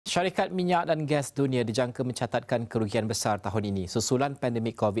Syarikat minyak dan gas dunia dijangka mencatatkan kerugian besar tahun ini susulan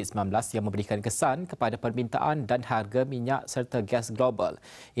pandemik COVID-19 yang memberikan kesan kepada permintaan dan harga minyak serta gas global.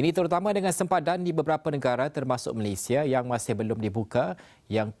 Ini terutama dengan sempadan di beberapa negara termasuk Malaysia yang masih belum dibuka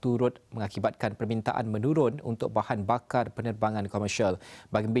yang turut mengakibatkan permintaan menurun untuk bahan bakar penerbangan komersial.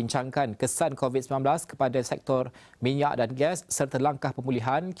 Bagi membincangkan kesan COVID-19 kepada sektor minyak dan gas serta langkah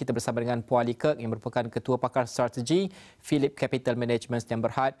pemulihan, kita bersama dengan Phua Lee Kerk yang merupakan Ketua Pakar Strategi Phillip Capital Management yang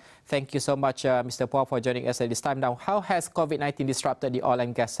berhad. Thank you so much, Mr. Phua, for joining us at this time. Now, how has COVID-19 disrupted the oil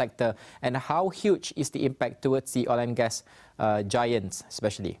and gas sector, and how huge is the impact towards the oil and gas giants,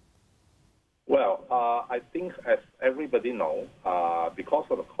 especially? Well, I think as everybody knows, because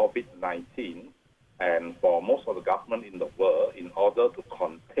of the COVID-19, and for most of the government in the world, in order to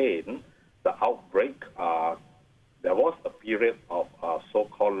contain the outbreak, there was a period of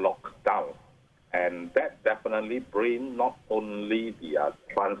so-called lockdown. And that definitely brings not only the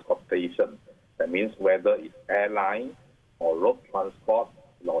transportation, that means whether it's airline or road transport,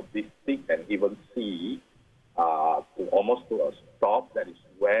 logistics, and even sea, to almost to a stop. That is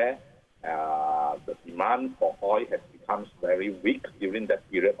where the demand for oil has become very weak during that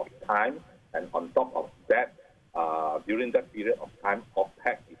period of time. And on top of that, during that period of time,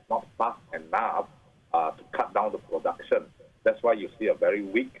 OPEC is not fast enough to cut down the production. That's why you see a very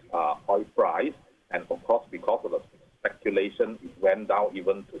weak oil price. And of course, because of the speculation, it went down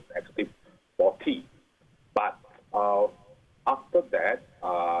even to negative 40. But after that,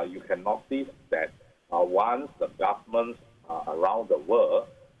 you can notice that once the governments around the world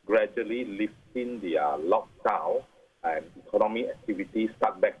gradually lifting their lockdown and economic activity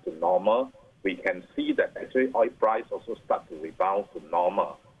start back to normal, we can see that actually oil price also start to rebound to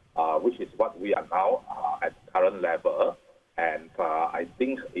normal, which is what we are now at current level. And I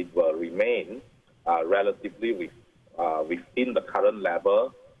think it will remain relatively within the current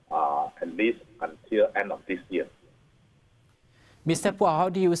level at least until end of this year. Mr. Phua, how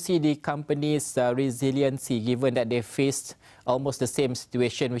do you see the company's resiliency given that they faced almost the same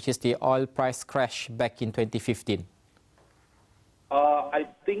situation, which is the oil price crash back in 2015? I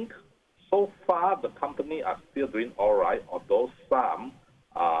think so far the company are still doing all right, although some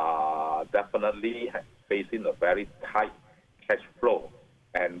definitely facing a very tight cash flow.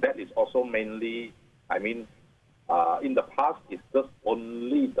 And that is also mainly, in the past, it's just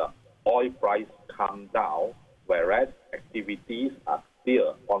only the oil price come down, whereas activities are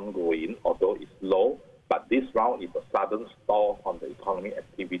still ongoing, although it's low. But this round is a sudden stall on the economic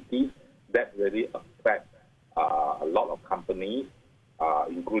activities that really affect a lot of companies,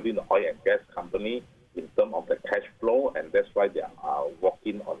 including the oil and gas company, in terms of the cash flow, and that's why they are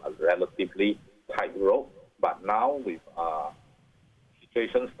walking on a relatively tight rope. But now with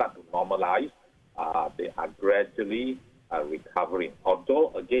situation start to normalize, they are gradually recovering.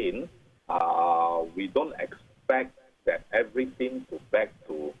 Although again, we don't expect that everything to back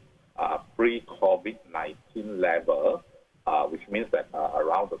to pre-COVID-19 level, which means that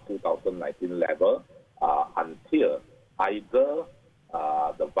around the 2019 level, until either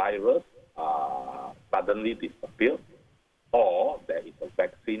the virus suddenly disappears, or there is a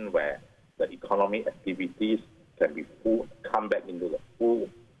vaccine where the economic activities can be come back into the full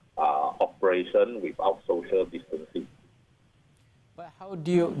operation without social distancing. But how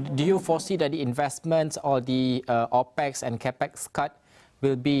do you foresee that the investments or the OPEX and CAPEX cut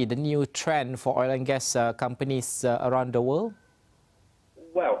will be the new trend for oil and gas companies around the world?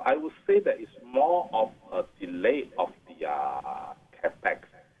 Well, I would say that it's more of a delay of the CAPEX.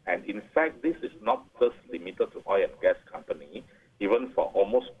 And in fact, this is not just limited to oil and gas companies. Even for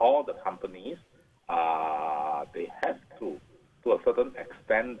almost all the companies, they have to a certain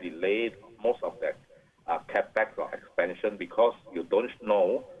extent, delay most of their CAPEX or expansion, because you don't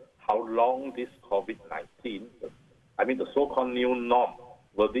know how long this COVID-19, the so-called new norm,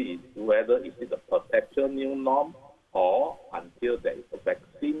 whether is it a perpetual new norm, or until there is a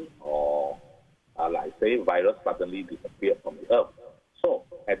vaccine, or like say virus suddenly disappeared from the earth. So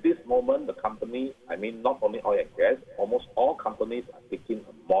at this moment, the company, not only oil and gas, almost all companies are taking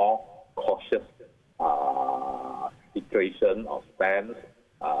a more cautious situation or stance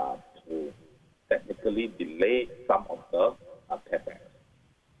to technically delay some of the CAPEX.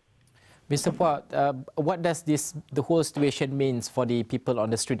 Mr. Phua, what does the whole situation means for the people on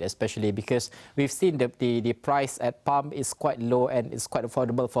the street, especially because we've seen the price at pump is quite low and it's quite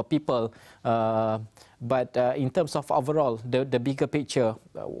affordable for people. But in terms of overall, the bigger picture,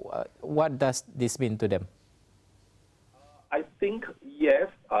 what does this mean to them? I think, yes,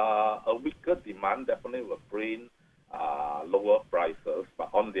 a weaker demand definitely will bring lower prices. But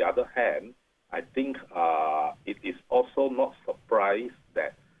on the other hand, I think it is also not surprised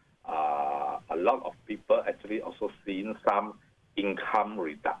that lot of people actually also seen some income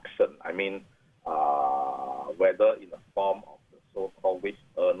reduction. I mean, whether in the form of the so-called wage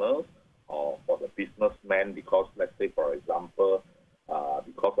earners or for the businessmen, because let's say, for example,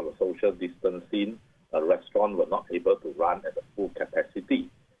 because of the social distancing, a restaurant were not able to run at the full capacity.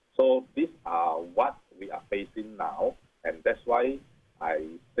 So these are what we are facing now, and that's why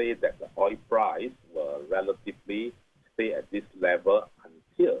I say that the oil price will relatively stay at this level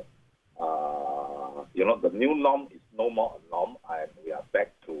until, the new norm is no more a norm, and we are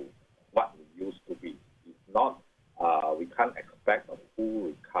back to what we used to be. If not, we can't expect a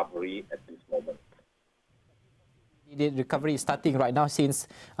full recovery at this moment. The recovery is starting right now since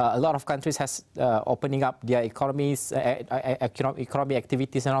a lot of countries has opening up their economies, economic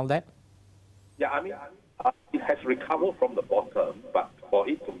activities and all that. Yeah, I mean, it has recovered from the bottom, but for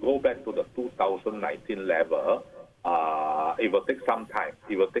it to go back to the 2019 level, it will take some time.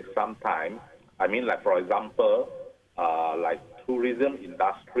 It will take some time. I mean, like, for example, like tourism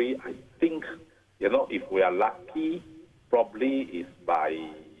industry, I think, if we are lucky, probably is by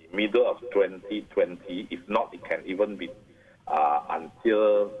middle of 2020. If not, it can even be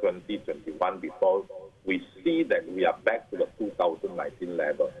until 2021 before we see that we are back to the 2019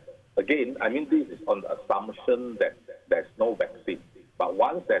 level. Again, I mean, this is on the assumption that there's no vaccine. But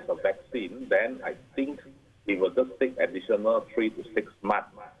once there's a vaccine, then I think it will just take additional 3 to 6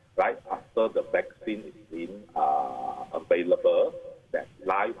 months, right, after the vaccine is being available, that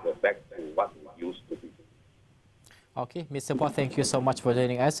life will back to what it used to be. Okay, Mr. Phua, thank you so much for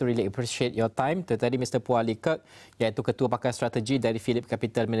joining us. Really appreciate your time. Itu tadi Mr. Phua Lee Kerk, iaitu Ketua Pakar Strategi dari Phillip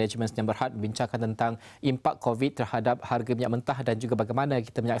Capital Management yang berhad membincangkan tentang impak COVID terhadap harga minyak mentah dan juga bagaimana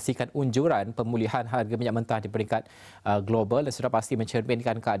kita menyaksikan unjuran pemulihan harga minyak mentah di peringkat global dan sudah pasti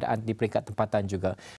mencerminkan keadaan di peringkat tempatan juga.